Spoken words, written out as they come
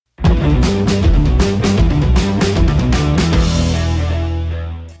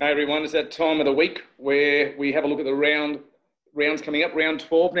everyone. It's that time of the week where we have a look at the rounds coming up. Round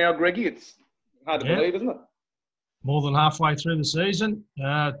 12 now, Greggy. It's hard to believe, isn't it? More than halfway through the season.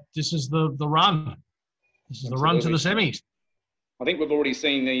 This is the run. This is the run to the semis. I think we've already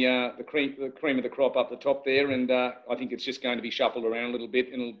seen the cream of the crop up the top there, and I think it's just going to be shuffled around a little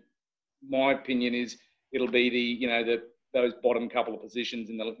bit. And my opinion is it'll be those bottom couple of positions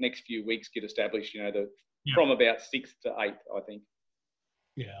in the next few weeks get established. From about 6th to 8th, I think.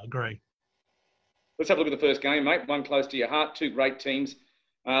 Yeah, I agree. Let's have a look at the first game, mate. One close to your heart. Two great teams.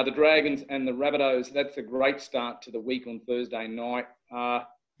 The Dragons and the Rabbitohs. That's a great start to the week on Thursday night.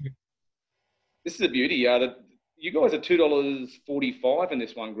 This is a beauty. You guys are $2.45 in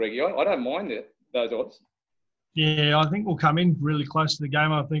this one, Greggy. I don't mind those odds. Yeah, I think we'll come in really close to the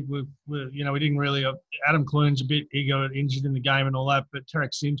game. I think we didn't really. Adam Clune's he got injured in the game and all that, but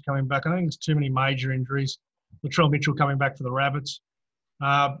Tarek Sims coming back. I think there's too many major injuries. Latrell Mitchell coming back for the Rabbits.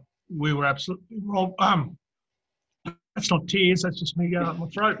 We were absolutely wrong. That's not tears. That's just me going up my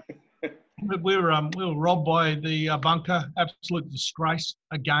throat. We were robbed by the bunker. Absolute disgrace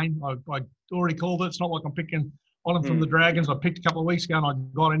again. I already called it. It's not like I'm picking on them from the Dragons. I picked a couple of weeks ago and I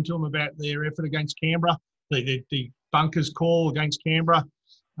got into them about their effort against Canberra. The bunkers call against Canberra,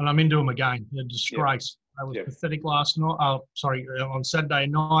 and I'm into them again. A disgrace. That was pathetic last night. On Saturday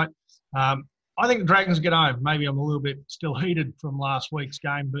night. I think the Dragons get home. Maybe I'm a little bit still heated from last week's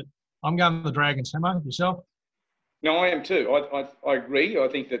game, but I'm going with the Dragons. Hamo, yourself? No, I am too. I agree. I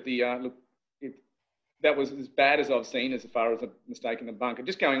think that that was as bad as I've seen as far as a mistake in the bunker.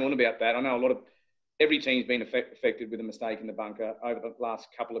 Just going on about that, I know every team's been affected with a mistake in the bunker over the last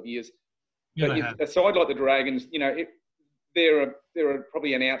couple of years. Yeah, but a side like the Dragons, they're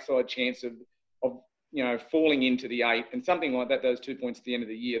probably an outside chance of falling into the 8, and something like that. Those 2 points at the end of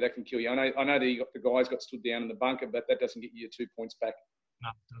the year, that can kill you. I know the guys got stood down in the bunker, but that doesn't get you your 2 points back. No,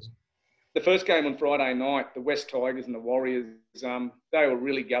 it doesn't. The first game on Friday night, the West Tigers and the Warriors, they were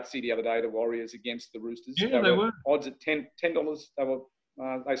really gutsy the other day. The Warriors against the Roosters. Yeah, they were. Odds at $10.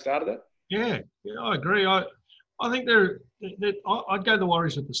 They started it. Yeah, I agree. I think I'd go the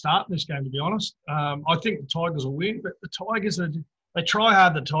Warriors at the start in this game, to be honest. I think the Tigers will win, but the Tigers they try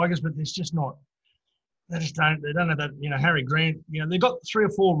hard, the Tigers, but it's just not. They don't have that. Harry Grant. They've got 3 or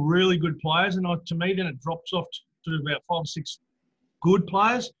 4 really good players, and to me, then it drops off to about 5 or 6 good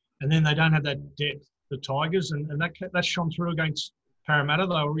players, and then they don't have that depth. The Tigers, and that shone through against Parramatta.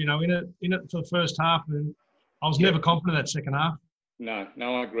 They were in it for the first half, and I was never confident that second half. No,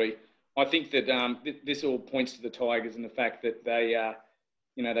 I agree. I think that this all points to the Tigers and the fact that they'd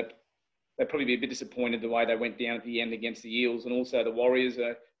probably be a bit disappointed the way they went down at the end against the Eels, and also the Warriors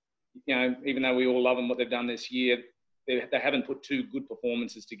are, even though we all love them, what they've done this year, they haven't put 2 good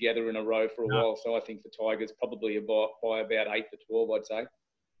performances together in a row for a while. So I think the Tigers probably by about 8 to 12, I'd say.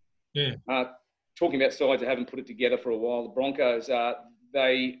 Yeah. Talking about sides that haven't put it together for a while, the Broncos, at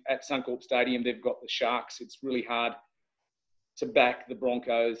Suncorp Stadium, they've got the Sharks. It's really hard to back the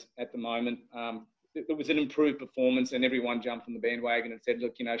Broncos at the moment. It was an improved performance and everyone jumped on the bandwagon and said,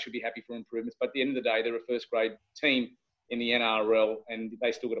 look, should be happy for improvements. But at the end of the day, they're a first-grade team in the NRL and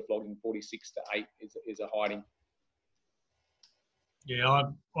they still got a flogging 46 to 8 is a hiding. Yeah,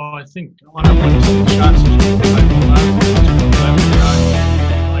 I think I don't want to tip the Sharks.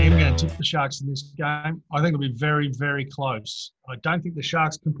 I am going to tip the Sharks in this game. I think it'll be very, very close. I don't think the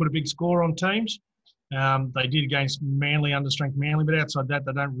Sharks can put a big score on teams. They did against Manly, understrength Manly, but outside that,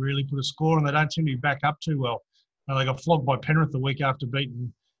 they don't really put a score and they don't seem to be back up too well. They got flogged by Penrith the week after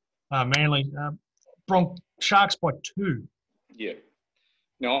beating Manly. Sharks by 2. Yeah.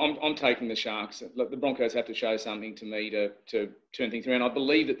 No, I'm taking the Sharks. Look, the Broncos have to show something to me to turn things around. I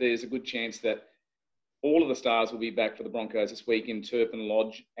believe that there's a good chance that all of the stars will be back for the Broncos this week in Turpin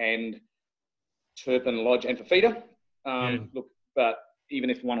Lodge and Fafita. Look, but even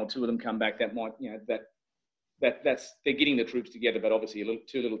if 1 or 2 of them come back, that might, that's they're getting the troops together, but obviously a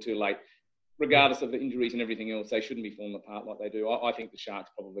little too late. Regardless of the injuries and everything else, they shouldn't be falling apart like they do. I think the Sharks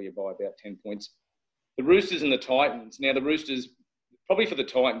probably are by about 10 points. The Roosters and the Titans. Now, the Roosters, probably for the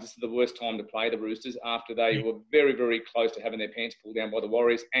Titans, this is the worst time to play the Roosters after they were very, very close to having their pants pulled down by the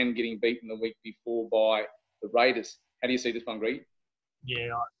Warriors and getting beaten the week before by the Raiders. How do you see this one, Greg?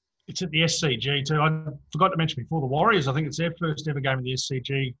 Yeah, it's at the SCG too. I forgot to mention before, the Warriors, I think it's their first ever game at the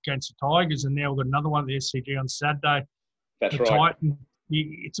SCG against the Tigers, and now we've got another one at the SCG on Saturday. That's the right. Titans,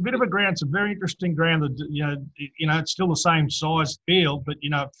 it's a bit of a ground. It's a very interesting ground. It's still the same size field, but,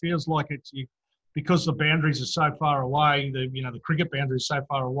 it feels like because the boundaries are so far away, the cricket boundaries are so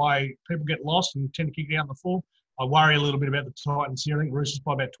far away, people get lost and tend to kick out in the full. I worry a little bit about the Titans here. I think Roosters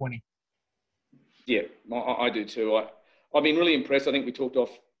by about 20. Yeah, I do too. I've been really impressed. I think we talked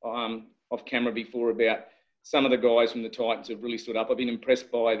off off camera before about some of the guys from the Titans have really stood up. I've been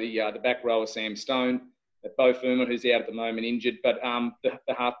impressed by the back rower, Sam Stone, at Beau Fermor, who's out at the moment injured, but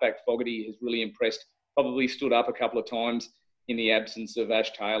the halfback Fogarty has really impressed, probably stood up a couple of times in the absence of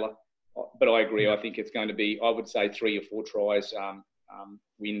Ash Taylor. But I agree, I think it's going to be, I would say, 3 or 4 tries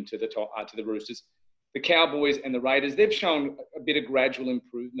win to the Roosters. The Cowboys and the Raiders, they've shown a bit of gradual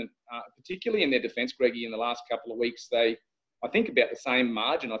improvement, particularly in their defence, Greggy, in the last couple of weeks. I think about the same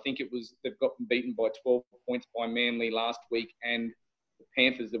margin. I think they've gotten beaten by 12 points by Manly last week and the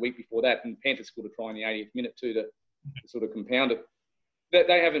Panthers the week before that. And Panthers scored a try in the 80th minute too to sort of compound it.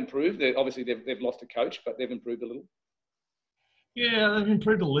 They have improved. Obviously, they've lost a coach, but they've improved a little. Yeah, they've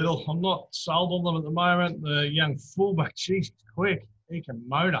improved a little. I'm not sold on them at the moment. The young fullback, geez, quick. He can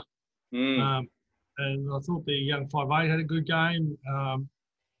motor. And I thought the young 5'8" had a good game.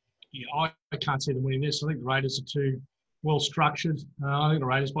 I can't see them winning this. I think the Raiders are too well structured. I think the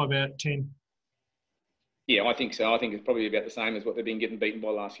Raiders by about 10. Yeah, I think so. I think it's probably about the same as what they've been getting beaten by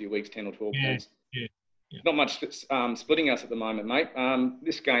the last few weeks, 10 or 12 points. Yeah. Not much splitting us at the moment, mate.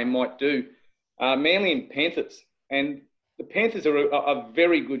 This game might do. Manly and Panthers. And the Panthers are a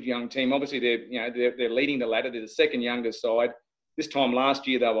very good young team. Obviously, they're leading the ladder. They're the second youngest side. This time last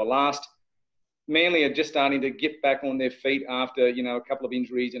year, they were last. Manly are just starting to get back on their feet after, a couple of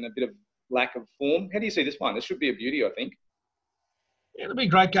injuries and a bit of lack of form. How do you see this one? This should be a beauty, I think. Yeah, it'll be a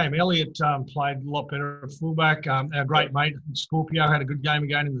great game. Elliott played a lot better at fullback. Our great mate, Scorpio, had a good game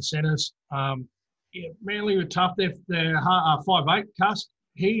again in the centres. Manly were tough. They're 5'8", Cuss.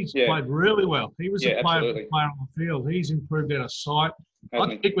 He's played really well. He was a player on the field. He's improved out of sight.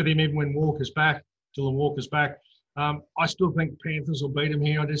 I'd stick with him even when Walker's back, Dylan Walker's back. I still think Panthers will beat him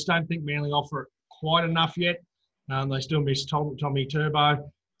here. I just don't think Manly offer quite enough yet. They still miss Tommy Turbo.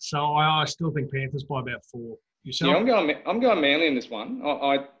 So I still think Panthers by about 4. Yourself? Yeah, I'm going Manly in this one.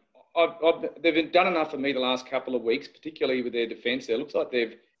 They've done enough for me the last couple of weeks, particularly with their defence. It looks like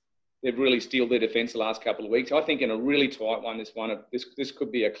they've really steeled their defence the last couple of weeks. I think in a really tight one, this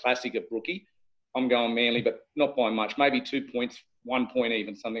could be a classic at Brookie. I'm going Manly, but not by much. Maybe 2 points, 1 point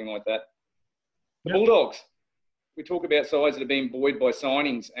even, something like that. The Bulldogs. We talk about sides that have been buoyed by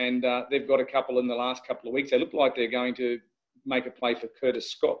signings, and they've got a couple in the last couple of weeks. They look like they're going to make a play for Curtis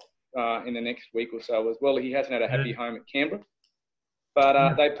Scott in the next week or so as well. He hasn't had a happy home at Canberra,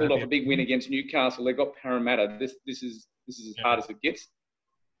 but they pulled off a big win against Newcastle. They got Parramatta. This is as hard as it gets.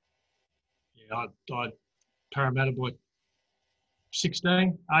 Yeah, I'd Parramatta by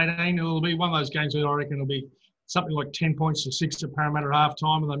 16, 18. It'll be one of those games that I reckon it'll be something like 10 points to 6 at Parramatta at half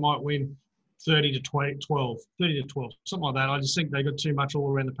time, and they might win 30 to 12, something like that. I just think they got too much all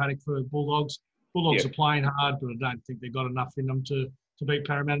around the paddock for Bulldogs. Bulldogs are playing hard, but I don't think they've got enough in them to beat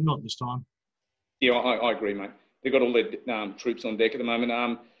Parramatta, not this time. Yeah, I agree, mate. They've got all their troops on deck at the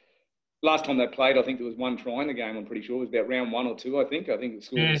moment. Last time they played, I think there was 1 try in the game, I'm pretty sure. It was about round 1 or 2, I think. I think the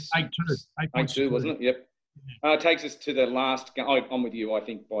score was 8-2. 8-2, wasn't it? Yep. Takes us to the last game. I'm with you, I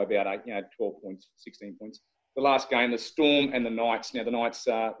think, by about 12 points, 16 points. The last game, the Storm and the Knights. Now, the Knights,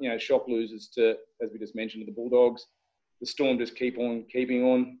 shock losers to, as we just mentioned, to the Bulldogs. The Storm just keep on keeping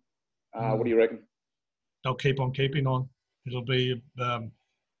on. What do you reckon? They'll keep on keeping on. It'll be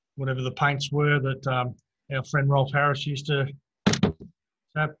whatever the paints were that our friend Rolf Harris used to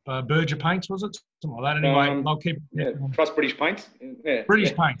have. Berger paints, was it? Something like that. Anyway, they'll keep on. Trust British Paints? Yeah.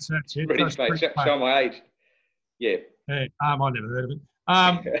 British Paints, that's it. British Paints. Show my age. Yeah. I never heard of it.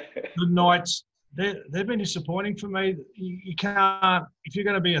 The Knights, they've been disappointing for me. You can't, if you're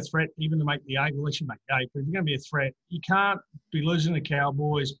going to be a threat, even to make the 8, well, they should make 8, but if you're going to be a threat, you can't be losing the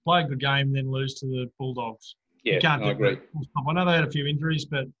Cowboys, play a good game, and then lose to the Bulldogs. Yeah, I agree. I know they had a few injuries,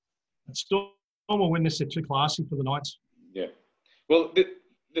 but Storm will win this. They're too classy for the Knights. Yeah. Well,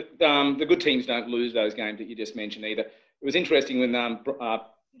 the good teams don't lose those games that you just mentioned either. It was interesting when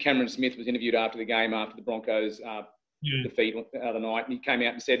Cameron Smith was interviewed after the game, after the Broncos defeat the other night, and he came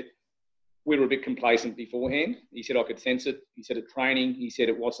out and said, we were a bit complacent beforehand. He said, I could sense it. He said, at training, he said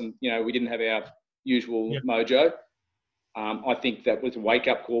it wasn't, we didn't have our usual mojo. I think that was a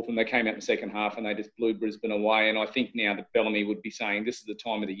wake-up call from they came out in the second half and they just blew Brisbane away. And I think now that Bellamy would be saying this is the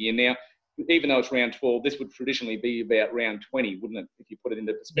time of the year now. Even though it's round 12, this would traditionally be about round 20, wouldn't it, if you put it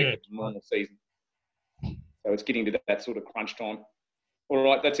into perspective of normal season. So it's getting to that sort of crunch time. All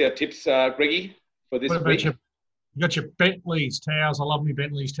right, that's our tips, Greggy, for this week. You got your Bentley's towels. I love me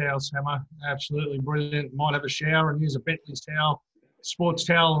Bentley's towels, Hamo. Absolutely brilliant. Might have a shower and use a Bentley's towel, sports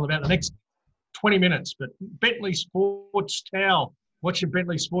towel in about the next 20 minutes. But Bentley sports towel. What's your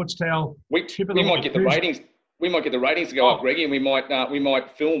Bentley sports towel? We might get the ratings. We might get the ratings to go up, Greggy, and we might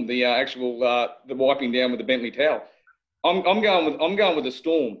film the actual the wiping down with the Bentley towel. I'm going with the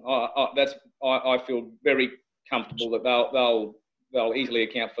Storm. I feel very comfortable that they'll easily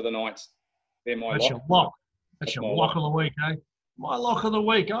account for the Knights. They're my That's lock. your lock. That's your my lock of the week, eh? My lock of the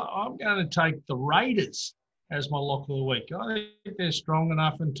week, I'm going to take the Raiders as my lock of the week. I think they're strong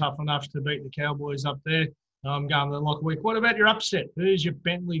enough and tough enough to beat the Cowboys up there. I'm going with the lock of the week. What about your upset? Who's your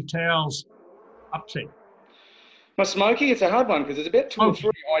Bentley Towels upset? My Smoky, it's a hard one because it's about 2 or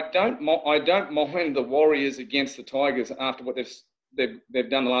 3. I don't mind the Warriors against the Tigers after what they've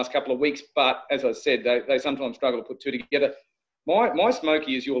done the last couple of weeks. But as I said, they sometimes struggle to put two together. My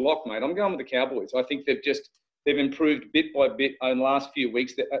Smoky is your lock, mate. I'm going with the Cowboys. I think they've improved bit by bit in the last few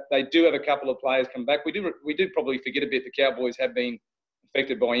weeks. They do have a couple of players come back. We do probably forget a bit. The Cowboys have been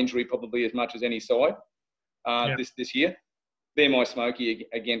affected by injury probably as much as any side this year. They're my Smoky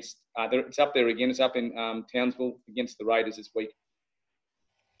against. It's up there again. It's up in Townsville against the Raiders this week.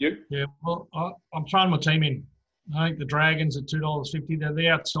 You? Yeah, well, I'm throwing my team in. I think the Dragons at $2.50. They're the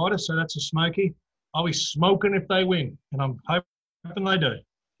outsiders, so that's a Smoky. I'll be smoking if they win, and I'm hoping they do.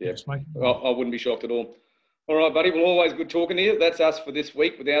 Yeah, I wouldn't be shocked at all. All right, buddy. Well, always good talking to you. That's us for this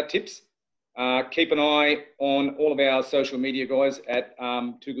week with our tips. Keep an eye on all of our social media guys at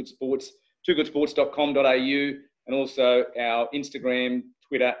Too Good Sports, togoodsports.com.au. And also our Instagram,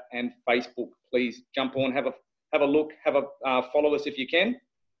 Twitter, and Facebook. Please jump on, have a look, follow us if you can.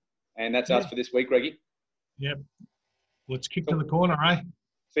 And that's us for this week, Greggy. Yep. Let's kick to the corner, eh?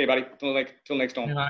 See you, buddy. Till next time.